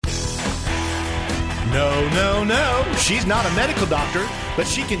No, no, no. She's not a medical doctor, but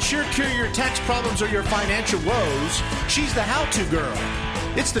she can sure cure your tax problems or your financial woes. She's the how-to girl.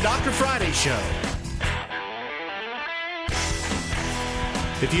 It's the Dr. Friday Show.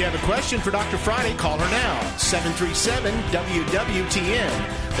 If you have a question for Dr. Friday, call her now.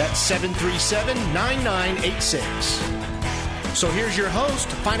 737-WWTN. That's 737-9986. So here's your host,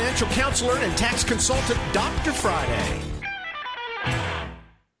 financial counselor and tax consultant, Dr. Friday.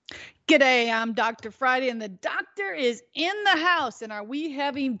 G'day, I'm Dr. Friday, and the doctor is in the house. And are we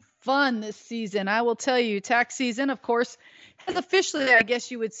having fun this season? I will tell you, tax season, of course, has officially, I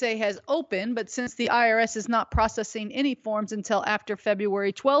guess you would say, has opened. But since the IRS is not processing any forms until after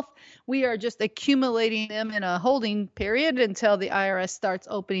February 12th, we are just accumulating them in a holding period until the IRS starts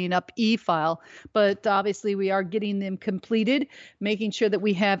opening up e-file. But obviously, we are getting them completed, making sure that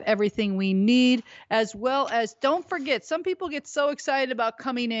we have everything we need, as well as, don't forget, some people get so excited about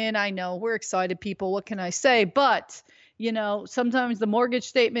coming in. I know, we're excited people. What can I say? But you know, sometimes the mortgage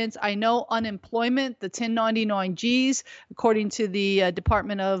statements, I know unemployment, the 1099-Gs, according to the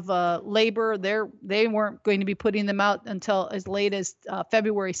Department of Labor, they weren't going to be putting them out until as late as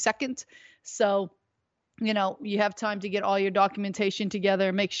February 2nd. So, you know, you have time to get all your documentation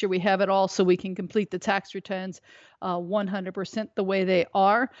together, make sure we have it all so we can complete the tax returns 100% the way they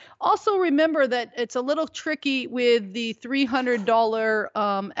are. Also, remember that it's a little tricky with the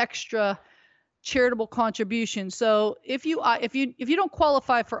 $300 extra charitable contribution. So if you don't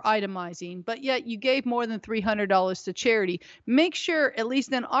qualify for itemizing, but yet you gave more than $300 to charity, make sure, at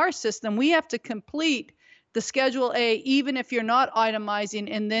least in our system, we have to complete the Schedule A, even if you're not itemizing,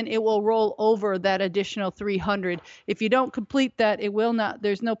 and then it will roll over that additional $300. If you don't complete that, it will not,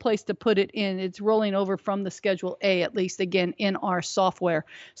 there's no place to put it in. It's rolling over from the Schedule A, at least again in our software.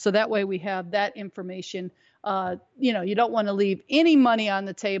 So that way we have that information. You know, you don't want to leave any money on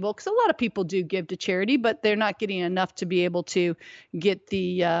the table, because a lot of people do give to charity, but they're not getting enough to be able to get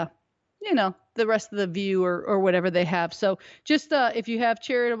the, you know, the rest of the view or whatever they have. So just if you have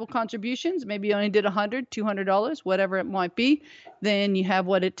charitable contributions, maybe you only did $100, $200, whatever it might be, then you have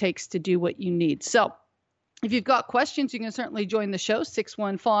what it takes to do what you need. So if you've got questions, you can certainly join the show,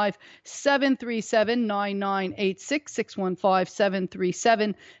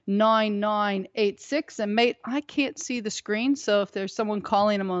 615-737-9986, 615-737-9986. And, mate, I can't see the screen, so if there's someone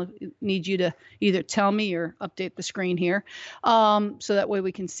calling, I'm going to need you to either tell me or update the screen here so that way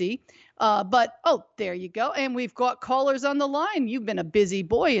we can see. But, oh, there you go. And we've got callers on the line. You've been a busy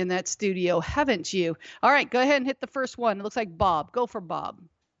boy in that studio, haven't you? All right, go ahead and hit the first one. It looks like Bob. Go for Bob.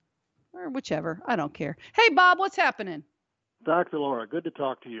 Or whichever. I don't care. Hey, Bob, what's happening? Dr. Laura, good to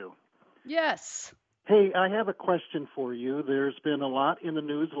talk to you. Yes. Hey, I have a question for you. There's been a lot in the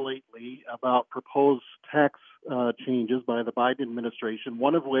news lately about proposed tax changes by the Biden administration,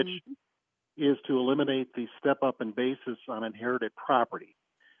 one of which is to eliminate the step-up in basis on inherited property.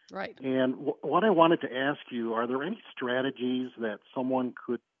 Right. And what I wanted to ask you, are there any strategies that someone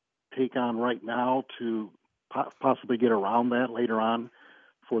could take on right now to possibly get around that later on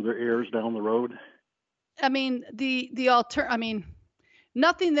for their heirs down the road? I mean,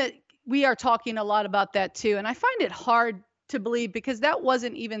 nothing that we are talking a lot about that too. And I find it hard to believe, because that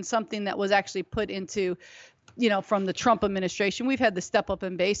wasn't even something that was actually put into, you know, from the Trump administration. We've had the step up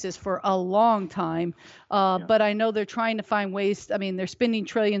in basis for a long time. But I know they're trying to find ways. I mean, they're spending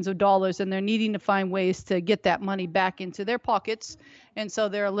trillions of dollars and they're needing to find ways to get that money back into their pockets. And so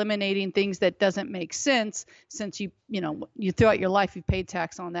they're eliminating things that doesn't make sense, since you throughout your life, you paid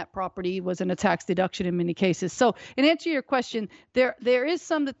tax on that property. It wasn't a tax deduction in many cases. So in answer to your question, there is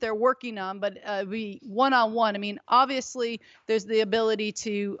some that they're working on, but we one-on-one. I mean, obviously there's the ability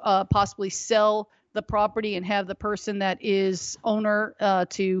to possibly sell the property and have the person that is owner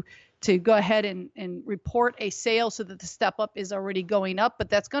to go ahead and report a sale so that the step up is already going up. But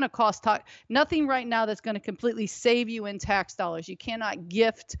that's going to cost nothing right now that's going to completely save you in tax dollars. You cannot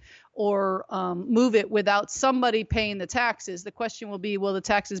gift or move it without somebody paying the taxes. The question will be, will the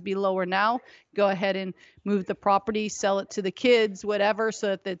taxes be lower now? Go ahead and move the property, sell it to the kids, whatever, so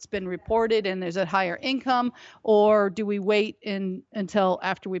that it's been reported and there's a higher income, or do we wait until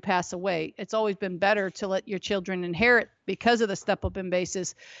after we pass away? It's always been better to let your children inherit because of the step up in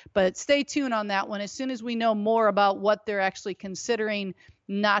basis, but stay tuned on that one. As soon as we know more about what they're actually considering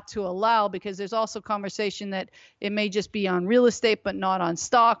not to allow, because there's also conversation that it may just be on real estate but not on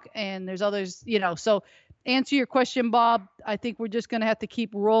stock, and there's others, so answer your question, Bob, I think we're just going to have to keep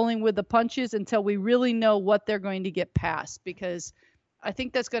rolling with the punches until we really know what they're going to get passed, because I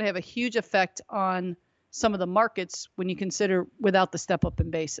think that's going to have a huge effect on some of the markets when you consider without the step up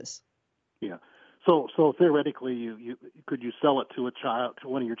in basis. Yeah. So theoretically, you could you sell it to to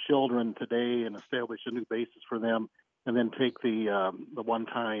one of your children today and establish a new basis for them, and then take the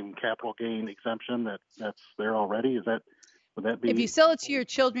one-time capital gain exemption that's there already? Would that be? If you sell it to your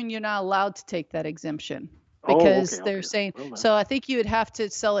children, you're not allowed to take that exemption Oh, because okay, they're okay. saying, Well, then. so I think you would have to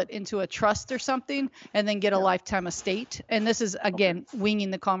sell it into a trust or something and then get a lifetime estate. And this is, again,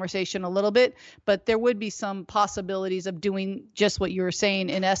 winging the conversation a little bit, but there would be some possibilities of doing just what you were saying,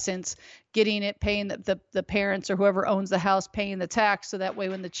 in essence, getting it, paying the parents or whoever owns the house, paying the tax. So that way,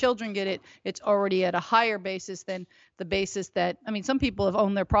 when the children get it, it's already at a higher basis than the basis that, I mean, some people have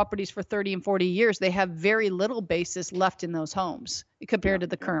owned their properties for 30 and 40 years. They have very little basis left in those homes compared to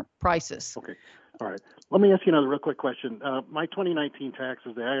the current prices. Okay. All right. Let me ask you another real quick question. My 2019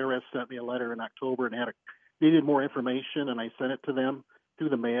 taxes, the IRS sent me a letter in October and needed more information, and I sent it to them through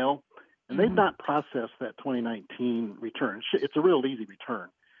the mail, and they've not processed that 2019 return. It's a real easy return.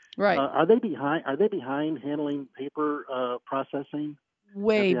 Right. Are they behind? Are they behind handling paper processing?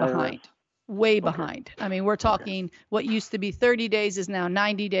 Way behind. Way behind. I mean, we're talking what used to be 30 days is now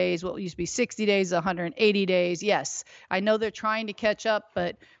 90 days. What used to be 60 days is 180 days. Yes, I know they're trying to catch up,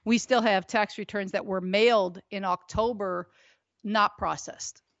 but we still have tax returns that were mailed in October, not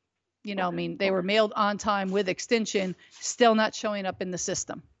processed. You know, I mean, they were mailed on time with extension, still not showing up in the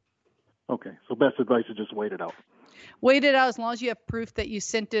system. Okay. So best advice is just wait it out. Wait it out as long as you have proof that you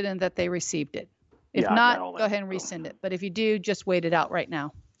sent it and that they received it. If not, go ahead and resend it. But if you do, just wait it out right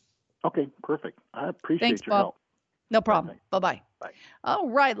now. Okay, perfect. I appreciate your help. No problem. Bye-bye. Bye.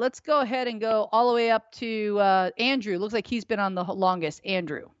 All right, let's go ahead and go all the way up to Andrew. Looks like he's been on the longest.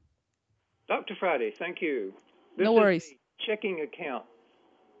 Andrew. Dr. Friday, thank you. No worries. Is a checking account.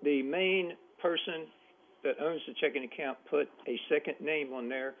 The main person that owns the checking account put a second name on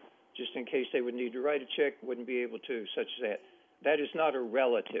there just in case they would need to write a check, wouldn't be able to, such as that. That is not a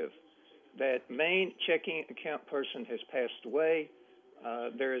relative. That main checking account person has passed away.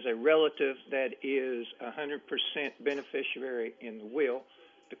 There is a relative that is 100% beneficiary in the will.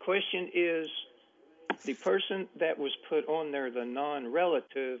 The question is, the person that was put on there, the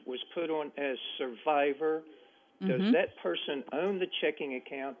non-relative, was put on as survivor. Does that person own the checking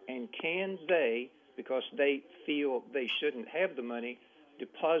account, and can they, because they feel they shouldn't have the money,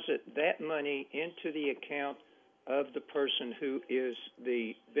 deposit that money into the account of the person who is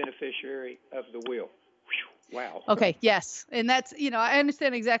the beneficiary of the will? Wow. Okay. Yes. And that's, I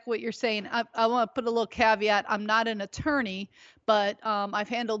understand exactly what you're saying. I want to put a little caveat. I'm not an attorney, but I've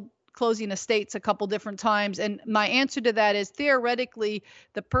handled closing estates a couple different times. And my answer to that is theoretically,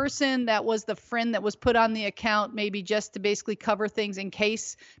 the person that was the friend that was put on the account, maybe just to basically cover things in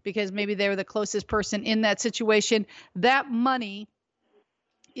case, because maybe they were the closest person in that situation, that money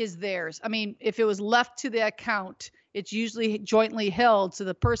is theirs. I mean, if it was left to the account, it's usually jointly held. So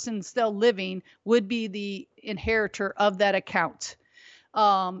the person still living would be the inheritor of that account.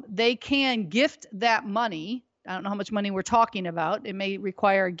 They can gift that money. I don't know how much money we're talking about. It may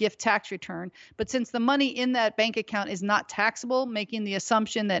require a gift tax return. But since the money in that bank account is not taxable, making the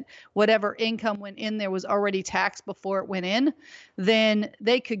assumption that whatever income went in there was already taxed before it went in, then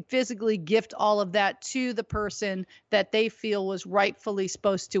they could physically gift all of that to the person that they feel was rightfully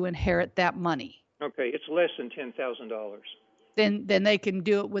supposed to inherit that money. Okay, it's less than $10,000. Then they can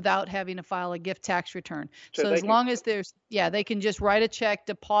do it without having to file a gift tax return. So as long as they can just write a check,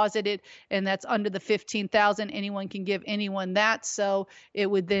 deposit it, and that's under the $15,000. Anyone can give anyone that. So it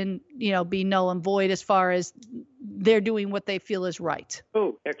would then, be null and void as far as they're doing what they feel is right.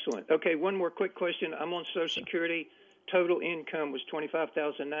 Oh, excellent. Okay, one more quick question. I'm on Social Security. Total income was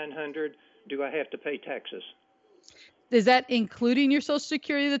 $25,900. Do I have to pay taxes? Is that including your Social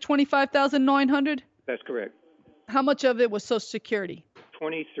Security, the $25,900? That's correct. How much of it was Social Security?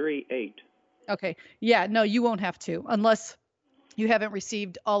 $23,800. Okay. Yeah, no, you won't have to unless you haven't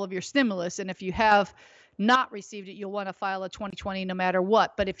received all of your stimulus. And if you have not received it, you'll want to file a 2020 no matter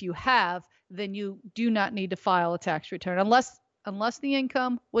what. But if you have, then you do not need to file a tax return unless the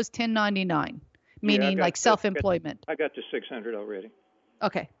income was 1099, meaning like self-employment. I got to $600 already.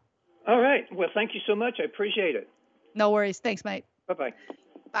 Okay. All right. Well, thank you so much. I appreciate it. No worries. Thanks, mate. Bye-bye.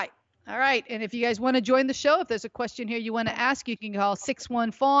 Bye. All right. And if you guys want to join the show, if there's a question here you want to ask, you can call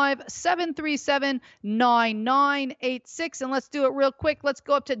 615-737-9986. And let's do it real quick. Let's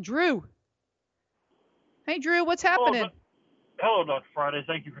go up to Drew. Hey, Drew, what's happening? Hello, Dr. Friday.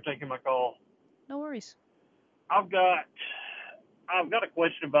 Thank you for taking my call. No worries. I've got a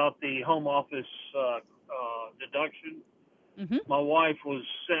question about the home office deduction. Mm-hmm. My wife was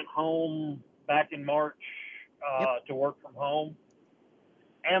sent home back in March to work from home.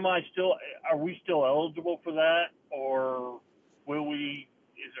 Are we still eligible for that, or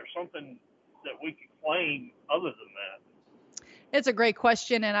is there something that we could claim other than that? It's a great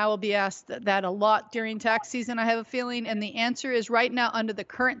question, and I will be asked that a lot during tax season, I have a feeling. And the answer is right now, under the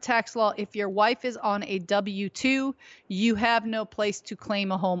current tax law, if your wife is on a W-2, you have no place to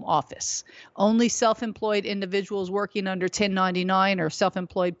claim a home office. Only self-employed individuals working under 1099 or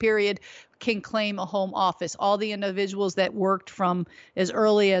self-employed period can claim a home office. All the individuals that worked from as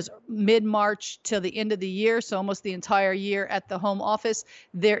early as mid-March till the end of the year, so almost the entire year at the home office,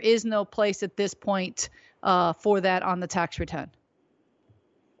 there is no place at this point for that on the tax return.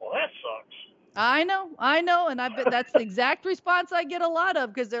 Well, that sucks. I know, and that's the exact response I get a lot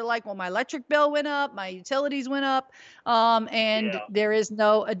of, because they're like, well, my electric bill went up, my utilities went up, and there is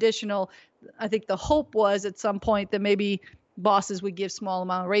no additional. I think the hope was at some point that maybe bosses would give small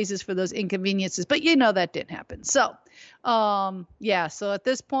amount of raises for those inconveniences, but that didn't happen. So, so at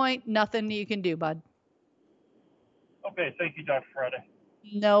this point, nothing you can do, bud. Okay, thank you, Dr. Friday.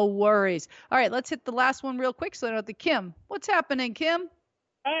 No worries. All right, let's hit the last one real quick so I know the Kim. What's happening, Kim?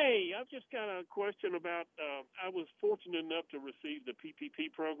 Hey, I've just got a question about, I was fortunate enough to receive the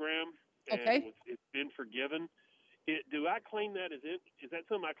PPP program, and Okay. It's been forgiven. Do I claim that is that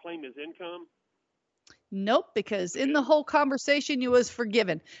something I claim as income? Nope, because in the whole conversation, you was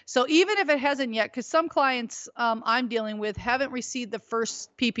forgiven. So even if it hasn't yet, because some clients I'm dealing with haven't received the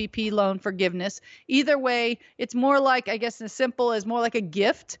first PPP loan forgiveness. Either way, it's more like, I guess, as simple as more like a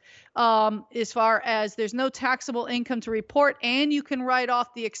gift, as far as there's no taxable income to report, and you can write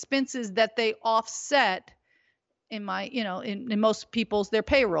off the expenses that they offset in most people's their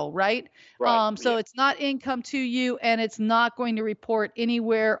payroll, right? So it's not income to you, and it's not going to report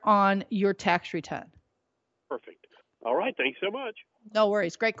anywhere on your tax return. Perfect. All right. Thanks so much. No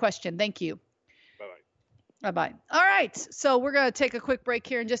worries. Great question. Thank you. Bye-bye. Bye-bye. All right. So we're going to take a quick break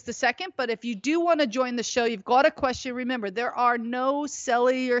here in just a second. But if you do want to join the show, you've got a question. Remember, there are no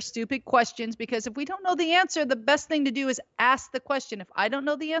silly or stupid questions, because if we don't know the answer, the best thing to do is ask the question. If I don't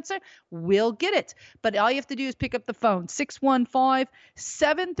know the answer, we'll get it. But all you have to do is pick up the phone,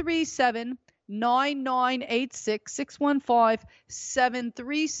 615-737-9986,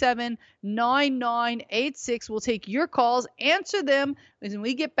 615-737-9986. We'll take your calls, answer them when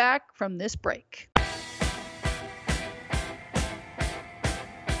we get back from this break.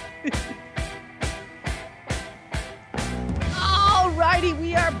 All righty,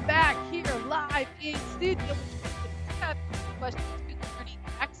 we are back here live in studio. Questions concerning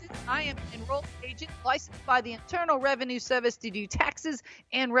taxes. I am an enrolled agent licensed by the Internal Revenue Service to do taxes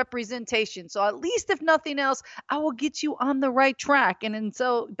and representation. So at least if nothing else, I will get you on the right track. And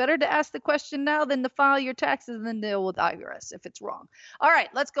so better to ask the question now than to file your taxes and then deal with IRS if it's wrong. All right,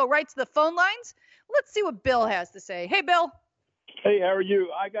 let's go right to the phone lines. Let's see what Bill has to say. Hey, Bill. Hey, how are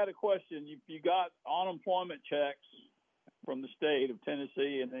you? I got a question. You got unemployment checks from the state of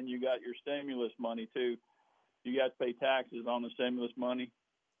Tennessee, and then you got your stimulus money too. You got to pay taxes on the stimulus money.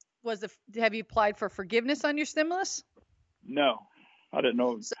 Have you applied for forgiveness on your stimulus? No, I didn't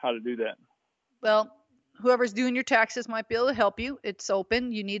know how to do that. Well, whoever's doing your taxes might be able to help you. It's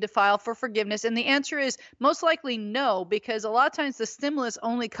open. You need to file for forgiveness. And the answer is most likely no, because a lot of times the stimulus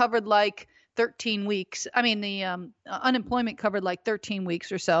only covered like 13 weeks. I mean, the unemployment covered like 13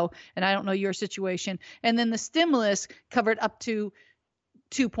 weeks or so. And I don't know your situation. And then the stimulus covered up to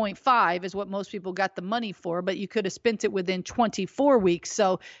 2.5 is what most people got the money for, but you could have spent it within 24 weeks.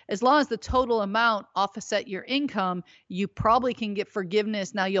 So as long as the total amount offset your income, you probably can get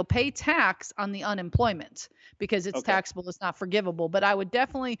forgiveness. Now you'll pay tax on the unemployment because it's taxable. It's not forgivable, but I would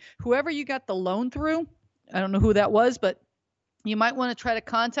definitely, whoever you got the loan through, I don't know who that was, but you might want to try to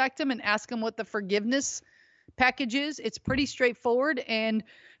contact them and ask them what the forgiveness package is. It's pretty straightforward. And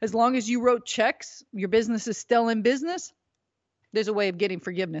as long as you wrote checks, your business is still in business, there's a way of getting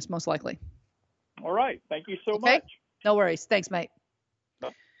forgiveness, most likely. All right. Thank you so much. No worries. Thanks, mate.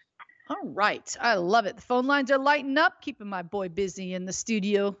 Bye. All right. I love it. The phone lines are lighting up, keeping my boy busy in the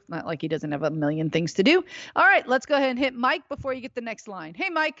studio. Not like he doesn't have a million things to do. All right. Let's go ahead and hit Mike before you get the next line. Hey,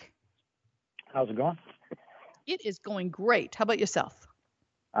 Mike. How's it going? It is going great. How about yourself?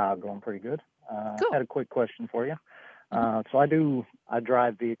 Going pretty good. Cool. I had a quick question for you. So I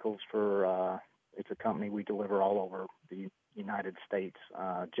drive vehicles for, it's a company we deliver all over the United States.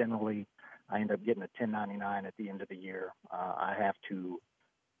 Generally, I end up getting a 1099 at the end of the year. I have to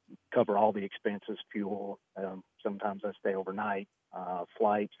cover all the expenses, fuel. Sometimes I stay overnight,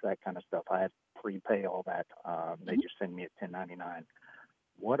 flights, that kind of stuff. I have to prepay all that. They just send me a 1099.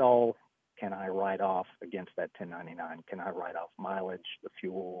 What all can I write off against that 1099? Can I write off mileage, the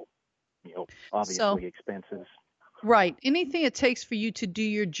fuel, obviously expenses? Right. Anything it takes for you to do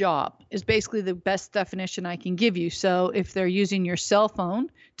your job is basically the best definition I can give you. So if they're using your cell phone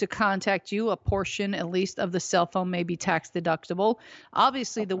to contact you, a portion at least of the cell phone may be tax deductible.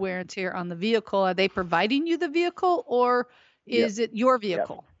 Obviously, the wear and tear on the vehicle, are they providing you the vehicle or is it your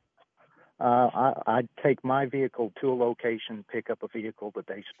vehicle? I take my vehicle to a location, pick up a vehicle that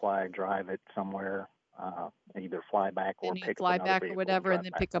they supply, drive it somewhere, either fly back or pick up another vehicle or whatever, and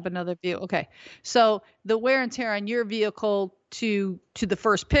then back. pick up another vehicle. Okay, so the wear and tear on your vehicle to the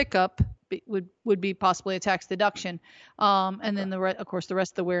first pickup would be possibly a tax deduction, and then of course the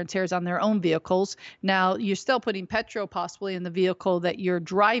rest of the wear and tears on their own vehicles. Now you're still putting petrol possibly in the vehicle that you're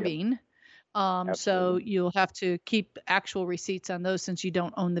driving. So you'll have to keep actual receipts on those since you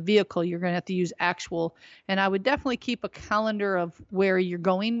don't own the vehicle. You're going to have to use actual. And I would definitely keep a calendar of where you're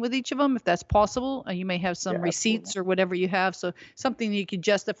going with each of them, if that's possible. You may have some receipts or whatever you have. So something you could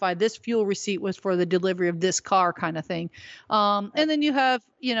justify, this fuel receipt was for the delivery of this car kind of thing. And then you have,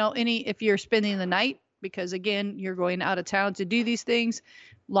 if you're spending the night, because again, you're going out of town to do these things,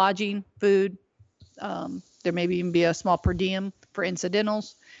 lodging, food, there may even be a small per diem for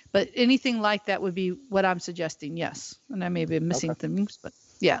incidentals. But anything like that would be what I'm suggesting, yes. And I may be missing things, but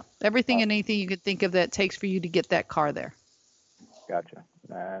yeah, everything and anything you could think of that takes for you to get that car there. Gotcha.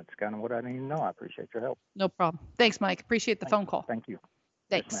 That's kind of what I need to know. I appreciate your help. No problem. Thanks, Mike. Appreciate the phone call. Thank you.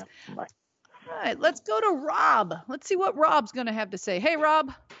 Thanks. Yes, ma'am. Bye. All right, let's go to Rob. Let's see what Rob's going to have to say. Hey,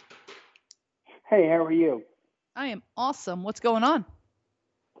 Rob. Hey, how are you? I am awesome. What's going on?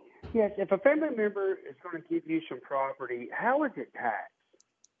 Yes, if a family member is going to give you some property, how is it taxed?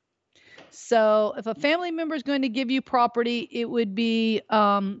 So if a family member is going to give you property, it would be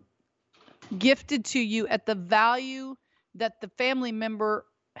gifted to you at the value that the family member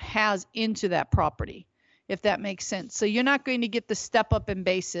has into that property, if that makes sense. So you're not going to get the step up in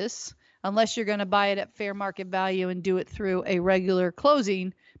basis unless you're going to buy it at fair market value and do it through a regular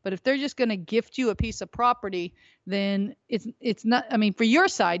closing. But if they're just going to gift you a piece of property, then it's not, for your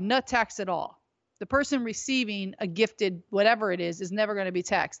side, not taxed at all. The person receiving a gifted whatever it is never going to be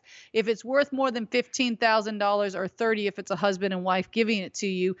taxed. If it's worth more than $15,000 or $30,000 if it's a husband and wife giving it to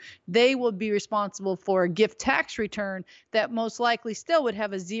you, they will be responsible for a gift tax return that most likely still would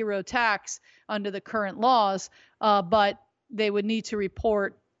have a zero tax under the current laws, but they would need to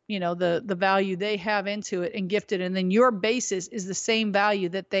report the value they have into it and gift it, and then your basis is the same value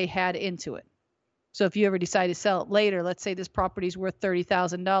that they had into it. So if you ever decide to sell it later, let's say this property is worth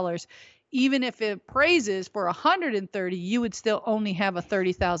 $30,000, even if it appraises for $130,000, you would still only have a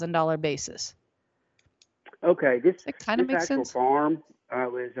 $30,000 basis. Okay, this kind of makes actual sense. Farm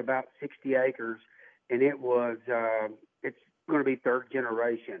was about 60 acres, and it was it's going to be third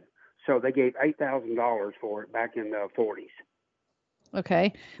generation. So they gave $8,000 for it back in the 40s.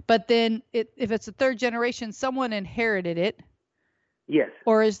 Okay, but then if it's a third generation, someone inherited it. Yes.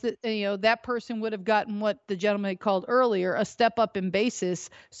 Or is that that person would have gotten what the gentleman called earlier a step up in basis.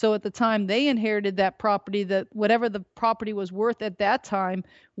 So at the time they inherited that property, that whatever the property was worth at that time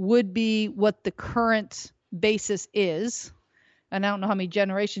would be what the current basis is. And I don't know how many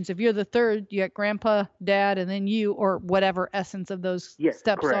generations. If you're the third, you got grandpa, dad, and then you, or whatever essence of those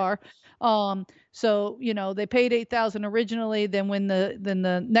steps correct. are. So they paid $8,000 originally. Then when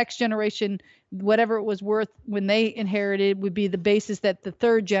the next generation, whatever it was worth when they inherited, would be the basis that the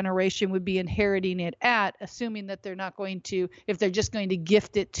third generation would be inheriting it at, assuming that they're not going to, if they're just going to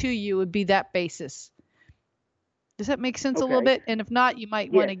gift it to you, would be that basis. Does that make sense a little bit? And if not, you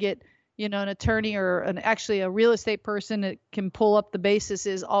might want to get an attorney or actually a real estate person that can pull up the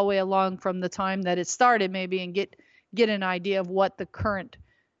bases all the way along from the time that it started maybe and get an idea of what the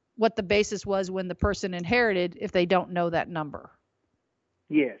basis was when the person inherited if they don't know that number.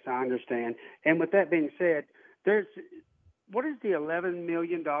 Yes, I understand. And with that being said, what is the $11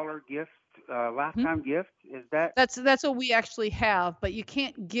 million gift, lifetime gift? Is that's what we actually have, but you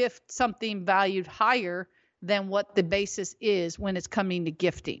can't gift something valued higher than what the basis is when it's coming to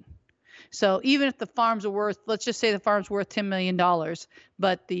gifting. So even if the farms are worth, let's just say the farm's worth $10 million,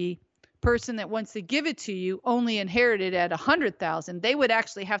 but the person that wants to give it to you only inherited at $100,000, they would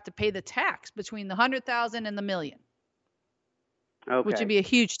actually have to pay the tax between the $100,000 and the $1 million, which would be a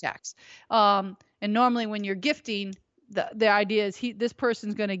huge tax. And normally when you're gifting, the idea is this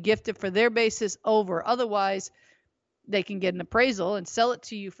person's going to gift it for their basis over. Otherwise, they can get an appraisal and sell it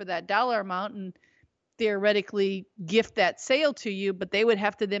to you for that dollar amount and theoretically gift that sale to you, but they would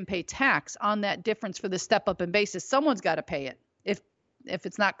have to then pay tax on that difference for the step up in basis. Someone's got to pay it. If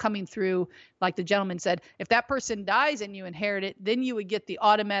it's not coming through, like the gentleman said, if that person dies and you inherit it, then you would get the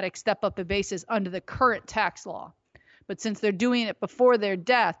automatic step up in basis under the current tax law. But since they're doing it before their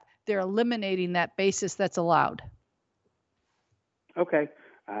death, they're eliminating that basis that's allowed. Okay.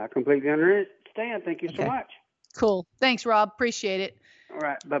 I completely understand. Thank you so much. Cool. Thanks, Rob. Appreciate it. All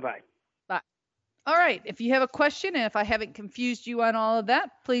right. Bye-bye. Bye. All right. If you have a question and if I haven't confused you on all of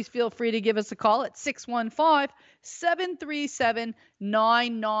that, please feel free to give us a call at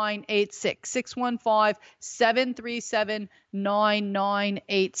 615-737-9986.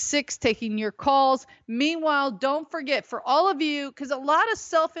 615-737-9986, taking your calls. Meanwhile, don't forget, for all of you, because a lot of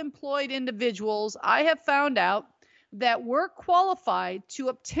self-employed individuals, I have found out that we're qualified to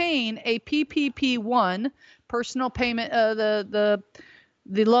obtain a PPP-1, personal payment, the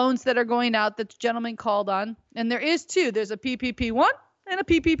loans that are going out that the gentleman called on. And there is two. There's a PPP-1 and a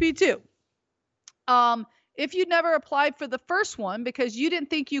PPP-2. If you never applied for the first one because you didn't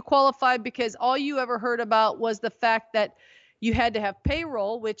think you qualified because all you ever heard about was the fact that you had to have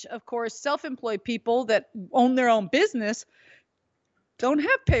payroll, which, of course, self-employed people that own their own business don't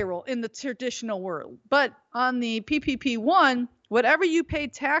have payroll in the traditional world. But on the PPP-1, whatever you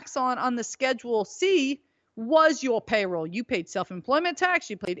paid tax on the Schedule C was your payroll. You paid self-employment tax,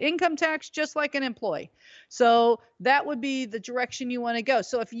 you paid income tax just like an employee. So that would be the direction you want to go.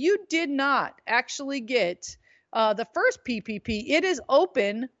 So if you did not actually get the first PPP, it is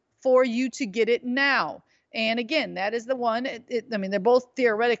open for you to get it now. And again, that is the one. I mean, they're both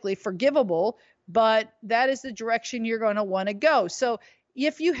theoretically forgivable, but that is the direction you're going to want to go. So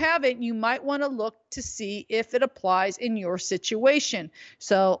if you haven't, you might want to look to see if it applies in your situation.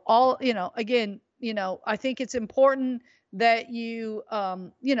 So again, I think it's important that you,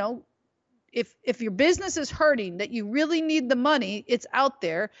 if your business is hurting, that you really need the money, it's out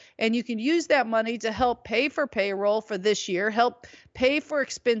there, and you can use that money to help pay for payroll for this year, help pay for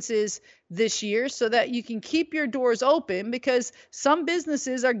expenses this year so that you can keep your doors open, because some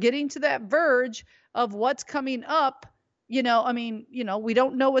businesses are getting to that verge of what's coming up. We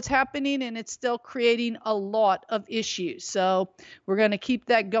don't know what's happening, and it's still creating a lot of issues. So we're going to keep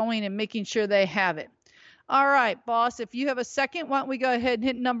that going and making sure they have it. All right, boss, if you have a second, why don't we go ahead and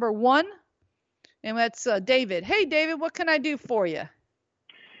hit number 1? And that's David. Hey, David, what can I do for you?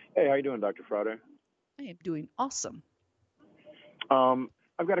 Hey, how you doing, Dr. Friday? I am doing awesome.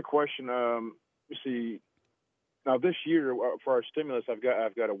 I've got a question. You see, now this year for our stimulus, I've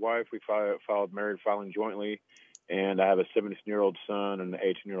got a wife. We filed married filing jointly. And I have a 17-year-old son and an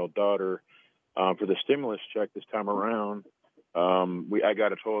 18-year-old daughter. For the stimulus check this time around, I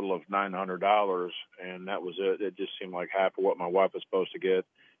got a total of $900, and that was it. It just seemed like half of what my wife was supposed to get,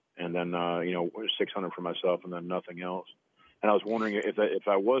 and then $600 for myself, and then nothing else. And I was wondering if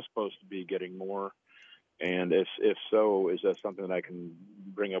I was supposed to be getting more, and if so, is that something that I can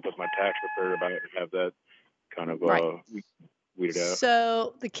bring up with my tax preparer about it and have that kind of weeded out?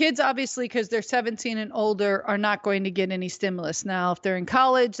 So the kids, obviously, because they're 17 and older, are not going to get any stimulus. Now, if they're in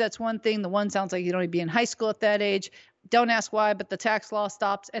college, that's one thing. The one sounds like you'd only be in high school at that age. Don't ask why, but the tax law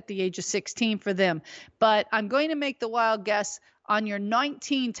stops at the age of 16 for them. But I'm going to make the wild guess on your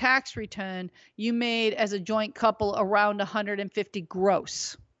 19 tax return, you made as a joint couple around 150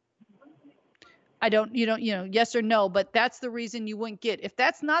 gross. Yes or no, but that's the reason you wouldn't get. If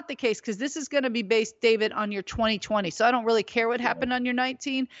that's not the case, because this is going to be based, David, on your 2020. So I don't really care what happened on your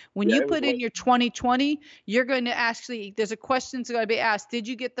 19. When you put in your 2020, you're going to actually, there's a question that's going to be asked. Did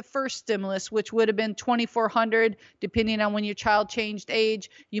you get the first stimulus, which would have been $2,400, depending on when your child changed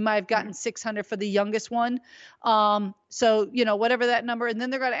age? You might have gotten $600 for the youngest one. So, whatever that number. And then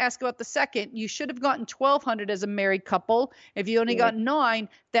they're going to ask about the second. You should have gotten $1,200 as a married couple. If you only got 9,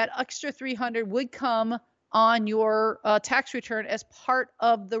 that extra $300 would come on your tax return as part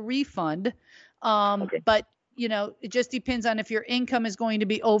of the refund. But, it just depends on if your income is going to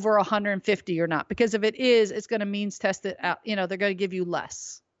be over 150 or not. Because if it is, it's going to means test it out. They're going to give you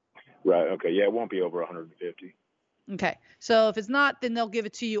less. Right. Okay. Yeah, it won't be over 150. Okay. So if it's not, then they'll give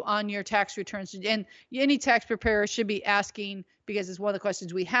it to you on your tax returns. And any tax preparer should be asking, because it's one of the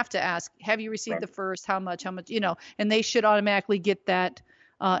questions we have to ask, have you received the first, how much, and they should automatically get that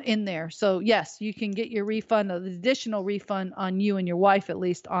in there. So yes, you can get your refund, the additional refund on you and your wife, at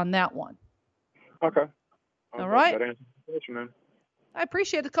least on that one. Okay. All right. That answers the question, then. I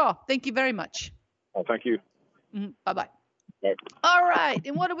appreciate the call. Thank you very much. Oh, thank you. Bye-bye. Bye. All right.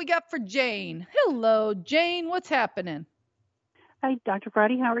 And what do we got for Jane? Hello, Jane. What's happening? Hey, Dr.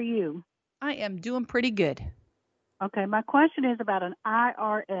 Friday, how are you? I am doing pretty good. Okay. My question is about an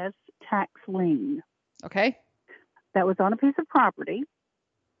IRS tax lien. Okay. That was on a piece of property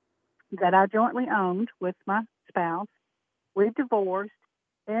that I jointly owned with my spouse. We divorced.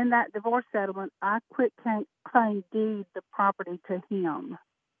 In that divorce settlement, I quit claim deed the property to him.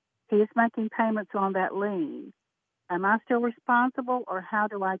 He is making payments on that lien. Am I still responsible, or how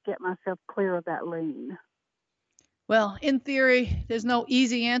do I get myself clear of that lien? Well, in theory, there's no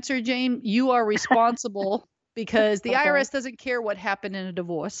easy answer, Jane. You are responsible because the IRS doesn't care what happened in a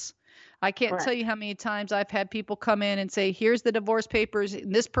divorce. I can't tell you how many times I've had people come in and say, here's the divorce papers,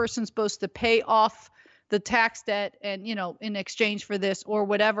 and this person's supposed to pay off the tax debt and, in exchange for this or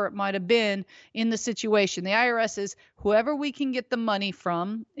whatever it might have been in the situation. The IRS is whoever we can get the money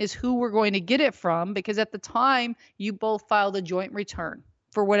from is who we're going to get it from, because at the time you both filed a joint return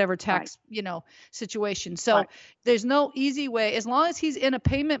for whatever tax, situation. So there's no easy way. As long as he's in a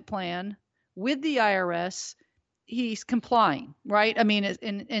payment plan with the IRS, he's complying, right? I mean,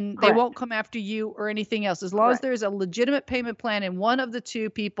 and they won't come after you or anything else. As long as there's a legitimate payment plan and one of the two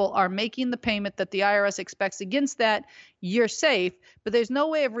people are making the payment that the IRS expects against that, you're safe. But there's no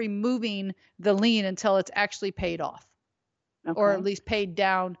way of removing the lien until it's actually paid off, or at least paid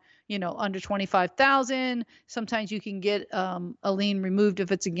down, under $25,000. Sometimes you can get a lien removed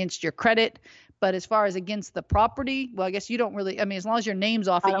if it's against your credit. But as far as against the property, well, I guess you don't really, as long as your name's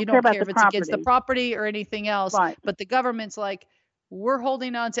off it, you don't care if it's against the property or anything else. Right. But the government's like, we're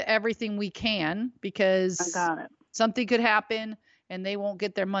holding on to everything we can because something could happen and they won't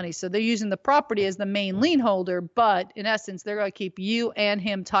get their money. So they're using the property as the main lien holder, but in essence, they're going to keep you and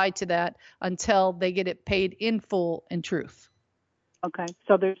him tied to that until they get it paid in full and truth. Okay.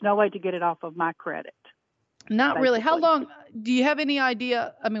 So there's no way to get it off of my credit. Not basically. Really. How long? Do you have any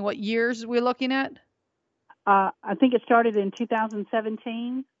idea? What years we're looking at? I think it started in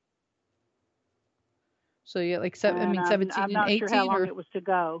 2017. So yeah, 17 I'm and 18. I'm not sure how long it was to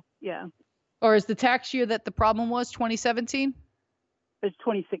go. Yeah. Or is the tax year that the problem was 2017? It's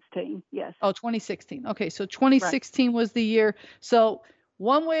 2016. Yes. Oh, 2016. Okay, so 2016 was the year. So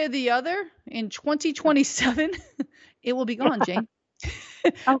one way or the other, in 2027, it will be gone, Jane.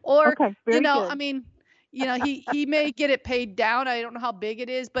 Or good. he may get it paid down. I don't know how big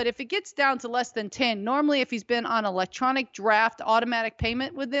it is, but if it gets down to less than 10, normally if he's been on electronic draft automatic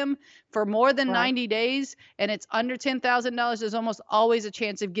payment with them for more than 90 days and it's under $10,000, there's almost always a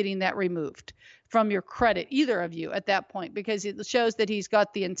chance of getting that removed from your credit, either of you at that point, because it shows that he's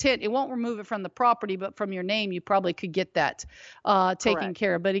got the intent. It won't remove it from the property, but from your name, you probably could get that taken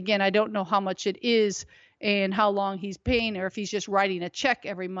care of. But again, I don't know how much it is and how long he's paying, or if he's just writing a check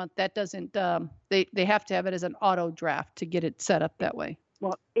every month. That doesn't, they have to have it as an auto draft to get it set up that way.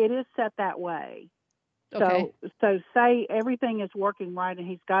 Well, it is set that way. Okay. So say everything is working right and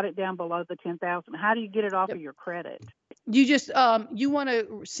he's got it down below the 10,000. How do you get it off of your credit? You just, you want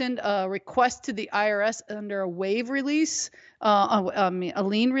to send a request to the IRS under a waive release, a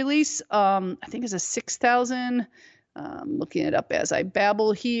lien release. I think it's a 6,000. I'm looking it up as I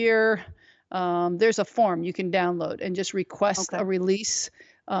babble here. There's a form you can download and just request a release.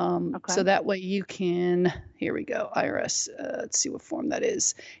 So that way you can, here we go, IRS, let's see what form that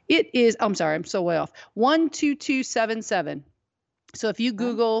is. It is, I'm sorry, I'm so way off, 12277. So if you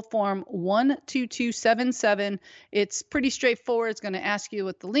Google form 12277, it's pretty straightforward. It's going to ask you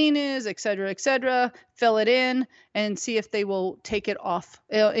what the lien is, et cetera, fill it in and see if they will take it off,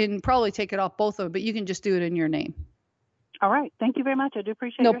 and probably take it off both of them, but you can just do it in your name. All right. Thank you very much. I do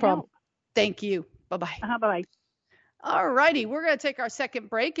appreciate your problem. help. Thank you. Bye-bye. Bye-bye. All righty. We're going to take our second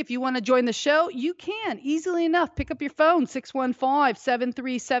break. If you want to join the show, you can easily enough. Pick up your phone,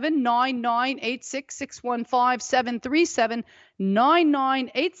 615-737-9986,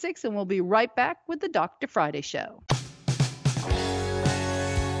 615-737-9986, and we'll be right back with the Dr. Friday Show.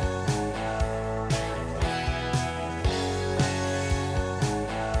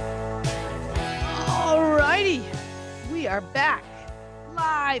 All righty. We are back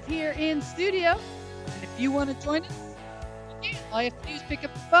live here in studio. And if you want to join us, you can. All you have to do is pick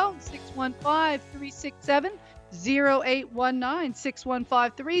up the phone, 615-367-0819,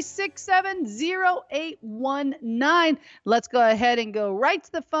 615-367-0819. Let's go ahead and go right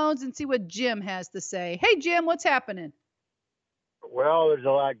to the phones and see what Jim has to say. Hey, Jim, what's happening? Well, there's a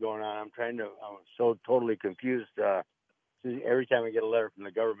lot going on. I'm so totally confused. Every time I get a letter from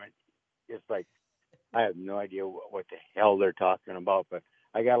the government, it's like, I have no idea what the hell they're talking about, but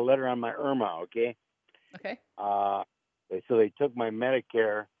I got a letter on my Irma, okay? Okay. So they took my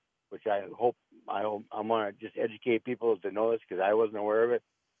Medicare, which I want to just educate people to know this because I wasn't aware of it.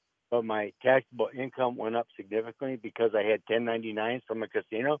 But my taxable income went up significantly because I had 1099s from a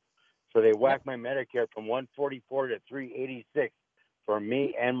casino. So they whacked my Medicare from 144 to 386 for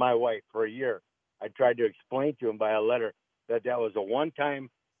me and my wife for a year. I tried to explain to them by a letter that was a one-time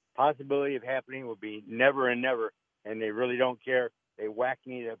possibility of happening, will be never and never, and they really don't care. They whack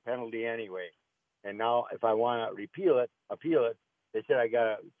me the penalty anyway. And now if I want to appeal it, they said I got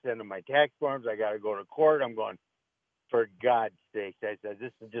to send them my tax forms. I got to go to court. I'm going, for God's sake. I said,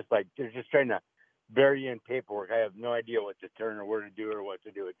 this is just like, they're just trying to bury in paperwork. I have no idea what to turn or where to do or what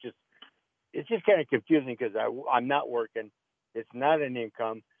to do. It's just kind of confusing because I'm not working. It's not an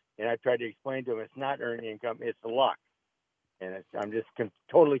income. And I tried to explain to them it's not earned income. It's luck. And I'm just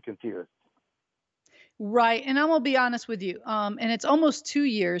totally confused. Right. And I'm going to be honest with you. And it's almost 2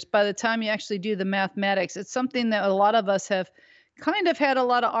 years by the time you actually do the mathematics. It's something that a lot of us have kind of had a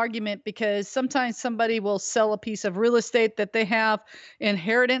lot of argument because sometimes somebody will sell a piece of real estate that they have,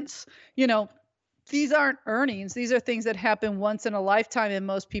 inheritance. These aren't earnings. These are things that happen once in a lifetime in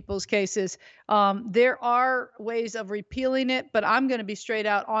most people's cases. There are ways of repealing it, but I'm going to be straight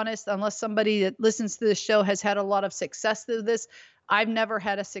out honest. Unless somebody that listens to this show has had a lot of success through this, I've never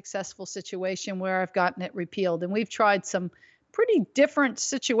had a successful situation where I've gotten it repealed. And we've tried some pretty different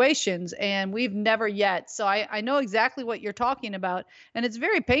situations and we've never yet. So I know exactly what you're talking about. And it's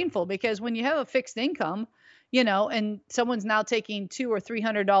very painful because when you have a fixed income, and someone's now taking $200 or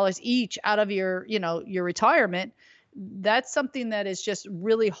 $300 each out of your retirement, that's something that is just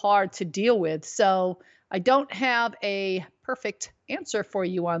really hard to deal with. So I don't have a perfect answer for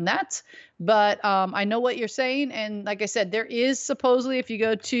you on that, but I know what you're saying. And like I said, there is supposedly, if you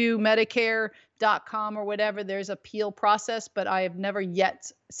go to Medicare.com or whatever, there's appeal process, but I have never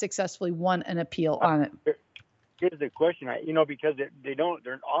yet successfully won an appeal on it. Here's the question, because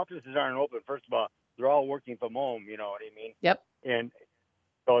their offices aren't open. First of all, they're all working from home, you know what I mean? Yep. And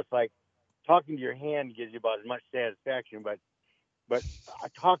so it's like talking to your hand gives you about as much satisfaction, but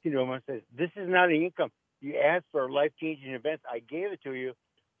talking to them, I says, this is not an income. You asked for a life-changing event. I gave it to you.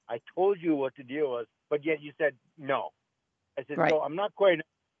 I told you what the deal was, but yet you said no. I said, right. So I'm not quite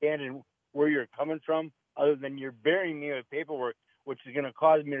understanding where you're coming from, other than you're burying me with paperwork, which is going to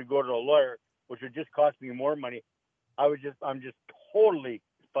cause me to go to a lawyer, which would just cost me more money. I'm just totally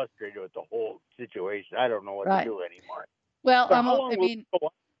frustrated with the whole situation. I don't know what to do anymore. Well,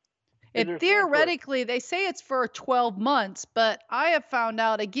 So theoretically, they say it's for 12 months, but I have found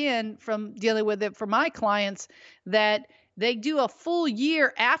out again from dealing with it for my clients that they do a full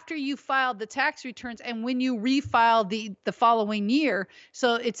year after you filed the tax returns and when you refile the following year.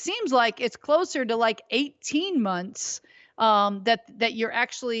 So it seems like it's closer to like 18 months that you're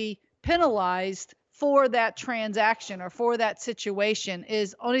actually penalized for that transaction or for that situation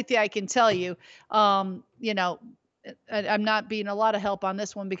is only thing I can tell you. I'm not being a lot of help on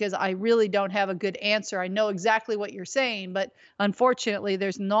this one because I really don't have a good answer. I know exactly what you're saying, but unfortunately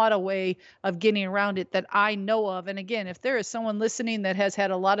there's not a way of getting around it that I know of. And again, if there is someone listening that has had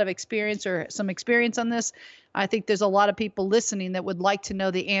a lot of experience or some experience on this, I think there's a lot of people listening that would like to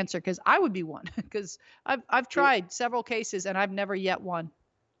know the answer because I would be one because I've tried several cases and I've never yet won.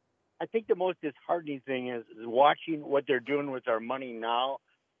 I think the most disheartening thing is watching what they're doing with our money now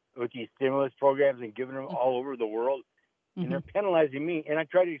with these stimulus programs and giving them all over the world. Mm-hmm. And they're penalizing me. And I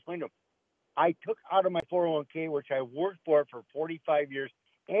try to explain to them, I took out of my 401k, which I worked for 45 years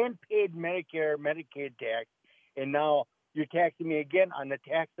and paid Medicare, Medicaid tax. And now you're taxing me again on the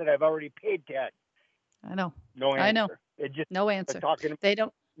tax that I've already paid tax. I know. No answer. I know. It just, no answer. They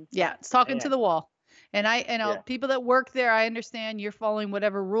don't. Yeah. It's talking to the wall. And people that work there, I understand you're following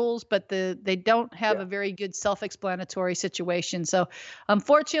whatever rules, but they don't have a very good self-explanatory situation. So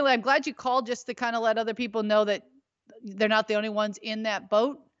unfortunately, I'm glad you called just to kind of let other people know that they're not the only ones in that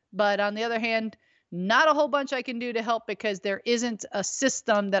boat. But on the other hand, not a whole bunch I can do to help because there isn't a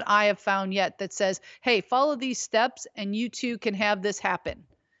system that I have found yet that says, hey, follow these steps and you too can have this happen.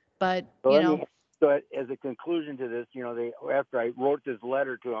 But, So as a conclusion to this, after I wrote this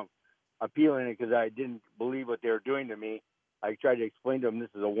letter to them, appealing it because I didn't believe what they were doing to me. I tried to explain to them this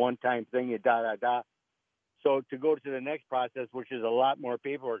is a one-time thing, So to go to the next process, which is a lot more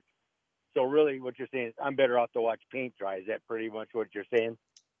paperwork. So really what you're saying is I'm better off to watch paint dry. Is that pretty much what you're saying?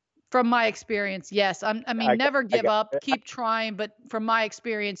 From my experience, yes. Never give up, keep trying. But from my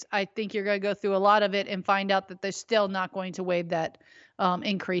experience, I think you're going to go through a lot of it and find out that they're still not going to waive that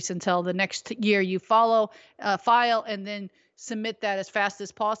increase until the next year you file and then submit that as fast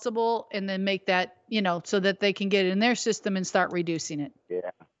as possible and then make that, so that they can get it in their system and start reducing it. Yeah.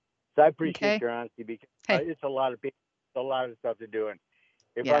 So I appreciate your honesty because it's a lot of people, a lot of stuff to do. And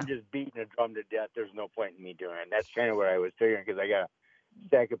if I'm just beating a drum to death, there's no point in me doing it. And that's kind of what I was figuring because I got a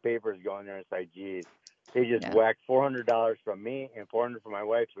stack of papers going there. It's like, geez, they just whacked $400 from me and $400 from my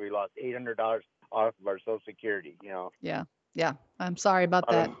wife. So we lost $800 off of our Social Security, Yeah. Yeah. I'm sorry about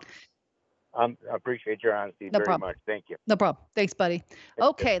that. I appreciate your honesty very much. Thank you. No problem. Thanks, buddy.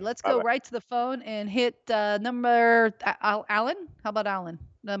 Okay, let's go right to the phone and hit number Alan. How about Alan?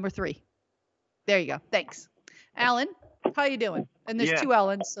 Number 3. There you go. Thanks. Alan, how you doing? And there's 2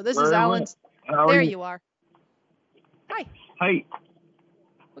 Allens, so this is Alan's. There you are. Hi. Hi.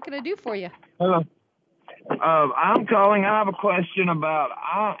 What can I do for you? Hello. I'm calling. I have a question about.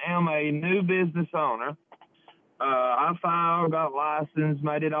 I am a new business owner. I filed, got licensed,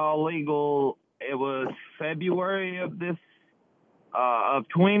 made it all legal. It was February of this of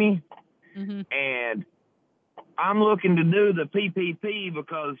 20, and I'm looking to do the PPP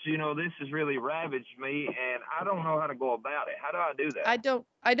because this has really ravaged me, and I don't know how to go about it. How do I do that?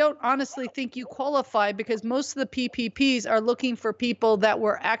 I don't honestly think you qualify because most of the PPPs are looking for people that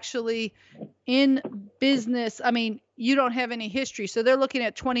were actually in business. I mean, you don't have any history, so they're looking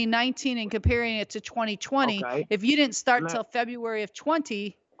at 2019 and comparing it to 2020. Okay. If you didn't start till February of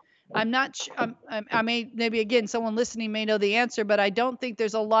 20, I'm not sure. I may, maybe again, someone listening may know the answer, but I don't think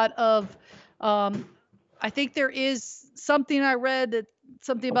there's a lot of. I think there is something I read that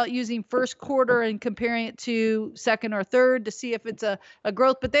something about using first quarter and comparing it to second or third to see if it's a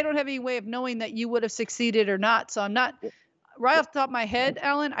growth, but they don't have any way of knowing that you would have succeeded or not. So I'm not right off the top of my head,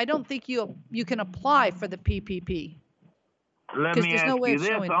 Alan. I don't think you can apply for the PPP. Let me ask you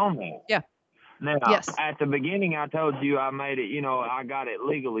this on that. Yeah. Now, yes. At the beginning, I told you I made it, I got it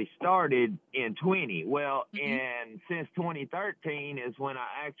legally started in 20. Well, and since 2013 is when I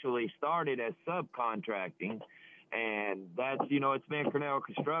actually started as subcontracting. And that's, it's been Cornell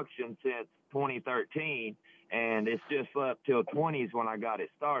Construction since 2013. And it's just up till 20s when I got it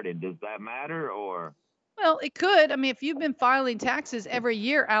started. Does that matter or? Well, it could. I mean, if you've been filing taxes every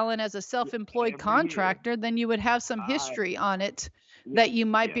year, Alan, as a self-employed contractor, then you would have some history on it that you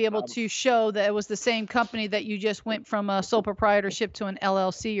might be able to show that it was the same company that you just went from a sole proprietorship to an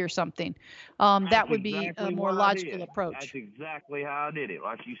LLC or something. That would be a more logical approach. That's exactly how I did it,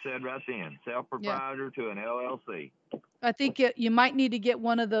 like you said right then, self-proprietor to an LLC. I think you might need to get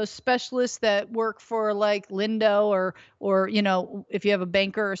one of those specialists that work for like Lindo or if you have a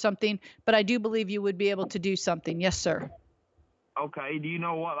banker or something. But I do believe you would be able to do something. Yes, sir. Okay. Do you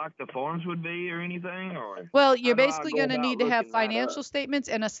know what like the forms would be or anything? Or well, you're basically going to need to have financial statements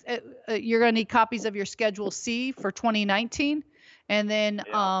and you're going to need copies of your Schedule C for 2019. And then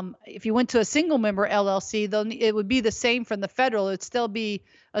if you went to a single member LLC, it would be the same from the federal. It would still be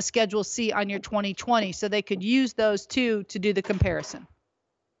a Schedule C on your 2020. So they could use those two to do the comparison.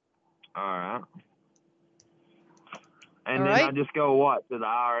 All right. And then I just go to the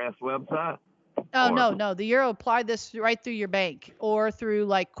IRS website? Oh, no. The Euro apply this right through your bank or through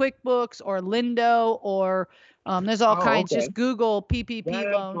like QuickBooks or Lindo or there's all kinds. Just Google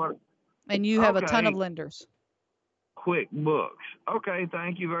PPP loan and you have a ton of lenders. QuickBooks. Okay,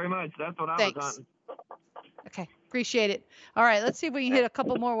 thank you very much. That's what I was hunting. Okay, appreciate it. All right, let's see if we can hit a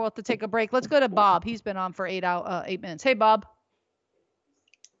couple more. We'll have to take a break. Let's go to Bob. He's been on for 8 minutes. Hey, Bob.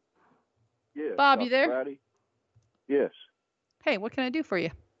 Yes. Bob, you there? Friday? Yes. Hey, what can I do for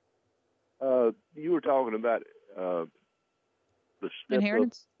you? You were talking about the step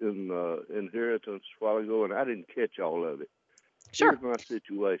inheritance in inheritance a while ago, and I didn't catch all of it. Sure. Here's my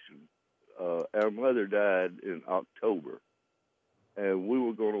situation. Our mother died in October, and we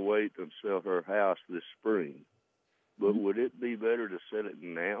were going to wait and sell her house this spring. But would it be better to sell it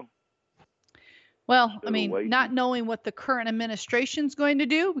now? Well, I mean, not knowing what the current administration's going to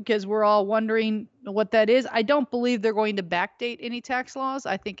do, because we're all wondering what that is. I don't believe they're going to backdate any tax laws.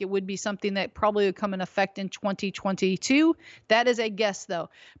 I think it would be something that probably would come in effect in 2022. That is a guess, though.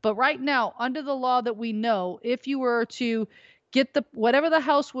 But right now, under the law that we know, if you were to get whatever the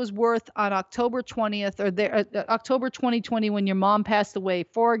house was worth on October 20th or October 2020 when your mom passed away,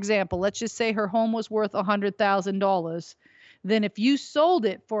 for example, let's just say her home was worth $100,000. Then if you sold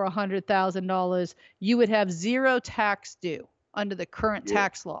it for $100,000, you would have zero tax due under the current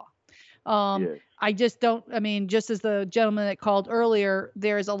tax law. I just don't, just as the gentleman that called earlier,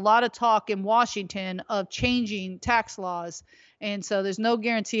 there's a lot of talk in Washington of changing tax laws. And so there's no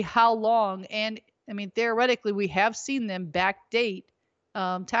guarantee how long. And theoretically, we have seen them backdate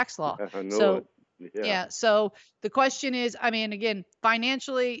tax law. I know it. Yeah. So the question is, again,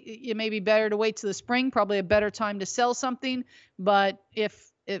 financially, it may be better to wait till the spring, probably a better time to sell something. But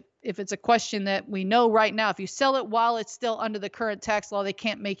if it's a question that we know right now, if you sell it while it's still under the current tax law, they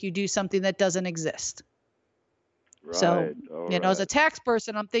can't make you do something that doesn't exist. Right. So, as a tax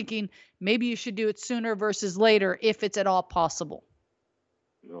person, I'm thinking maybe you should do it sooner versus later if it's at all possible.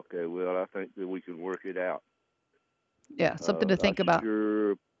 Okay. Well, I think that we can work it out. Yeah. Something to think about.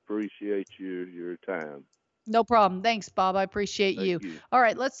 Sure. Appreciate your time. No problem. Thanks, Bob. I appreciate you. All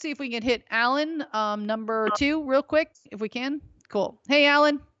right, let's see if we can hit Alan, number 2, real quick, if we can. Cool. Hey,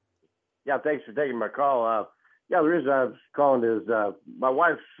 Alan. Yeah, thanks for taking my call. The reason I was calling is my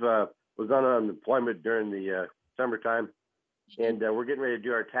wife was on unemployment during the summertime, and we're getting ready to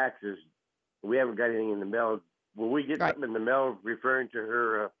do our taxes. We haven't got anything in the mail. Will we get something in the mail referring to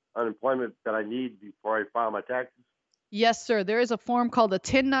her unemployment that I need before I file my taxes? Yes, sir. There is a form called a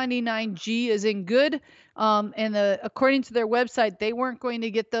 1099-G as in good. And according to their website, they weren't going to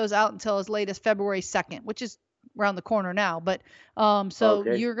get those out until as late as February 2nd, which is around the corner now. But so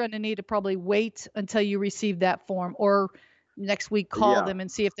Okay. you're going to need to probably wait until you receive that form, or next week call Yeah. them and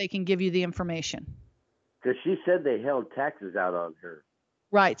see if they can give you the information. Because she said they held taxes out on her.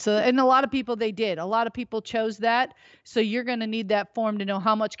 Right. So, and a lot of people, they did. A lot of people chose that. So you're going to need that form to know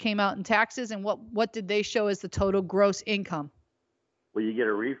how much came out in taxes and what did they show as the total gross income. Will you get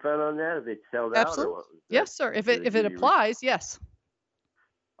a refund on that if it's held Absolutely. out? Or what? Yes, sir. If it applies, yes.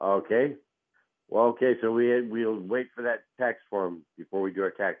 Okay. Well, okay. So we'll wait for that tax form before we do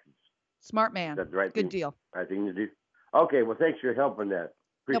our taxes. Smart man. That's the right Good thing, deal. right thing to do. Okay. Well, thanks for your help on that.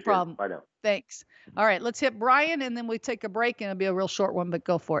 Appreciate No problem. It. Bye now. Thanks. All right, let's hit Brian, and then we take a break, and it'll be a real short one, but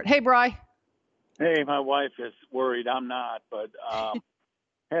go for it. Hey, Bri. Hey, my wife is worried. I'm not, but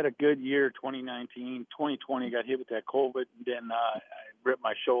had a good year, 2019. 2020 got hit with that COVID, and then I ripped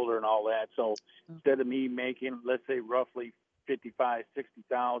my shoulder and all that. So instead of me making, let's say, roughly 55,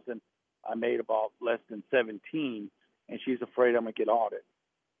 60,000, I made about less than 17, and she's afraid I'm gonna get audited.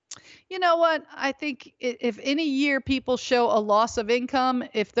 You know what? I think if any year people show a loss of income,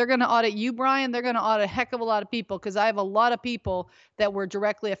 if they're going to audit you, Brian, they're going to audit a heck of a lot of people, because I have a lot of people that were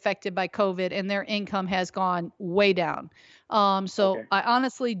directly affected by COVID and their income has gone way down. So okay. I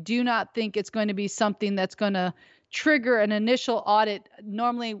honestly do not think it's going to be something that's going to trigger an initial audit.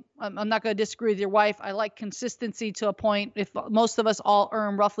 Normally, I'm not going to disagree with your wife. I like consistency to a point. If most of us all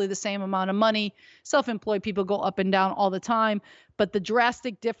earn roughly the same amount of money, self-employed people go up and down all the time. But the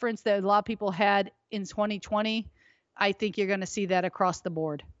drastic difference that a lot of people had in 2020, I think you're going to see that across the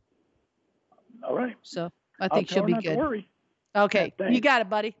board. All right. So I think she'll be good. Worry. Okay. Yeah, you got it,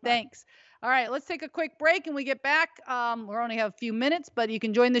 buddy. Thanks. All right, let's take a quick break and we get back. We only have a few minutes, but you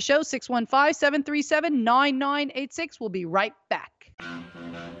can join the show, 615-737-9986. We'll be right back.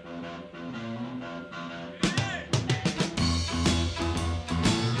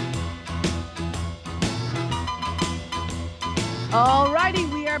 All righty,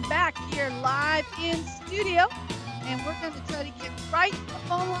 we are back here live in studio, and we're going to try to get right to the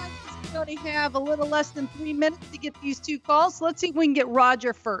phone line because we only have a little less than 3 minutes to get these two calls. So let's see if we can get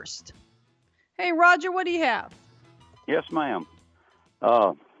Roger first. Hey, Roger, what do you have? Yes, ma'am.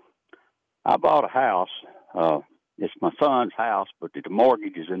 I bought a house. It's my son's house, but the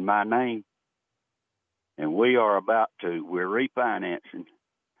mortgage is in my name. And we're refinancing,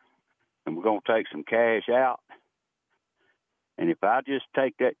 and we're going to take some cash out. And if I just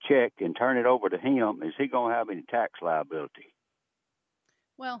take that check and turn it over to him, is he going to have any tax liability?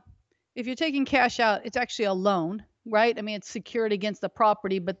 Well, if you're taking cash out, it's actually a loan. Right? I mean, it's secured against the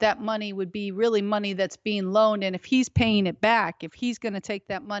property, but that money would be really money that's being loaned. And if he's paying it back, if he's going to take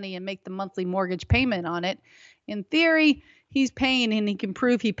that money and make the monthly mortgage payment on it, in theory, he's paying and he can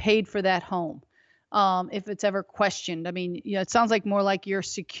prove he paid for that home. If it's ever questioned, I mean, it sounds like more like you're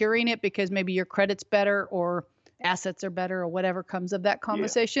securing it because maybe your credit's better or assets are better or whatever comes of that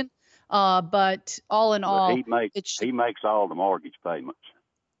conversation. Yeah. But all in all, he makes all the mortgage payments.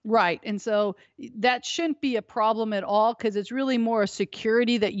 Right. And so that shouldn't be a problem at all because it's really more a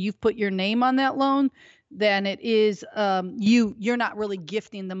security that you've put your name on that loan than it is you're not really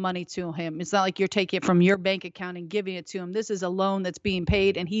gifting the money to him. It's not like you're taking it from your bank account and giving it to him. This is a loan that's being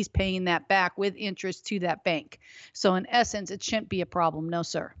paid and he's paying that back with interest to that bank. So in essence, it shouldn't be a problem. No,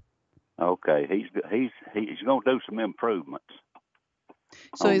 sir. Okay. He's going to do some improvements.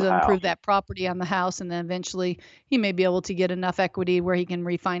 So he's going to improve that property on the house, and then eventually he may be able to get enough equity where he can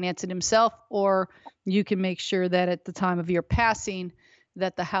refinance it himself, or you can make sure that at the time of your passing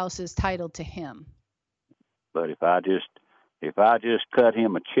that the house is titled to him. But if I just cut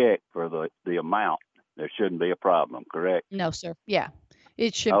him a check for the amount, there shouldn't be a problem, correct? No, sir. Yeah.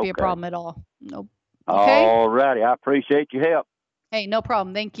 It shouldn't be a problem at all. Nope. Okay. All righty. I appreciate your help. Hey, no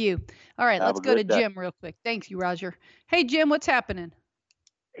problem. Thank you. All right, let's go to Jim real quick. Thank you, Roger. Hey, Jim, what's happening?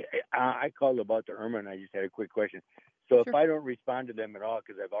 I called about the IRMA, and I just had a quick question. So if I don't respond to them at all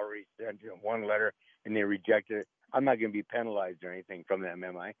because I've already sent them one letter and they rejected it, I'm not going to be penalized or anything from them,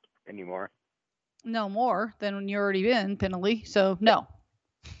 am I, anymore? No more than when you're already in penalty, so no.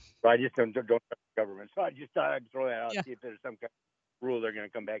 So I just don't trust the government. So I just thought I'd throw that out, see if there's some kind of rule they're going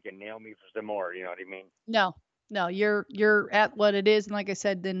to come back and nail me for some more, you know what I mean? No, you're at what it is, and like I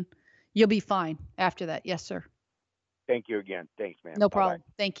said, then you'll be fine after that. Yes, sir. Thank you again. Thanks, man. No problem.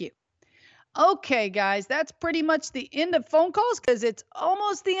 Bye-bye. Thank you. Okay, guys, that's pretty much the end of phone calls because it's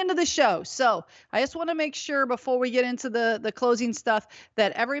almost the end of the show. So I just want to make sure before we get into the closing stuff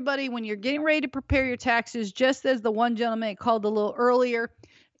that everybody, when you're getting ready to prepare your taxes, just as the one gentleman called a little earlier,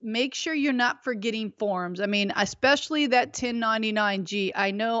 make sure you're not forgetting forms. I mean, especially that 1099-G.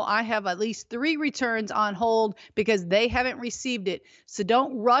 I know I have at least 3 returns on hold because they haven't received it. So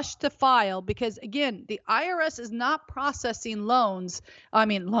don't rush to file because, again, the IRS is not processing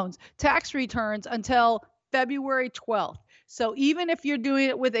tax returns until February 12th. So even if you're doing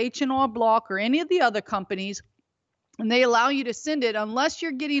it with H&R Block or any of the other companies, and they allow you to send it, unless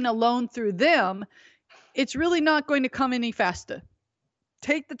you're getting a loan through them, it's really not going to come any faster.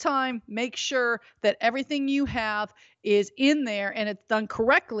 Take the time, make sure that everything you have is in there and it's done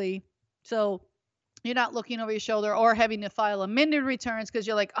correctly. So you're not looking over your shoulder or having to file amended returns because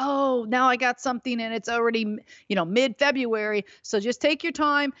you're like, oh, now I got something and it's already, mid-February. So just take your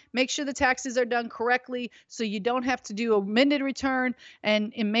time, make sure the taxes are done correctly so you don't have to do amended return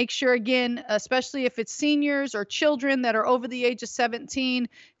and make sure, again, especially if it's seniors or children that are over the age of 17.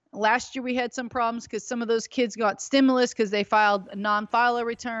 Last year we had some problems because some of those kids got stimulus because they filed non-filer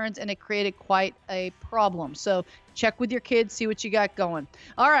returns and it created quite a problem. So check with your kids, see what you got going.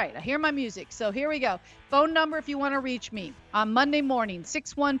 All right, I hear my music. So here we go. Phone number if you want to reach me on Monday morning,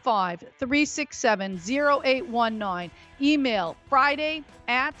 615-367-0819. Email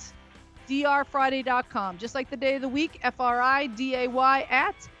friday@drfriday.com. Just like the day of the week,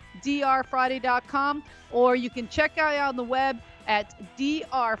 friday@drfriday.com. Or you can check out on the web at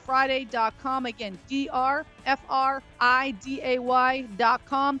drfriday.com. Again,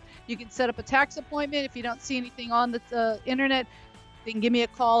 drfriday.com. You can set up a tax appointment. If you don't see anything on the internet, then give me a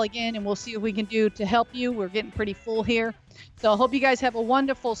call again and we'll see what we can do to help you. We're getting pretty full here. So I hope you guys have a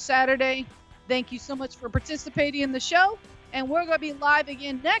wonderful Saturday. Thank you so much for participating in the show. And we're going to be live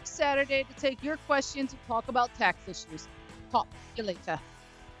again next Saturday to take your questions and talk about tax issues. Talk to you later.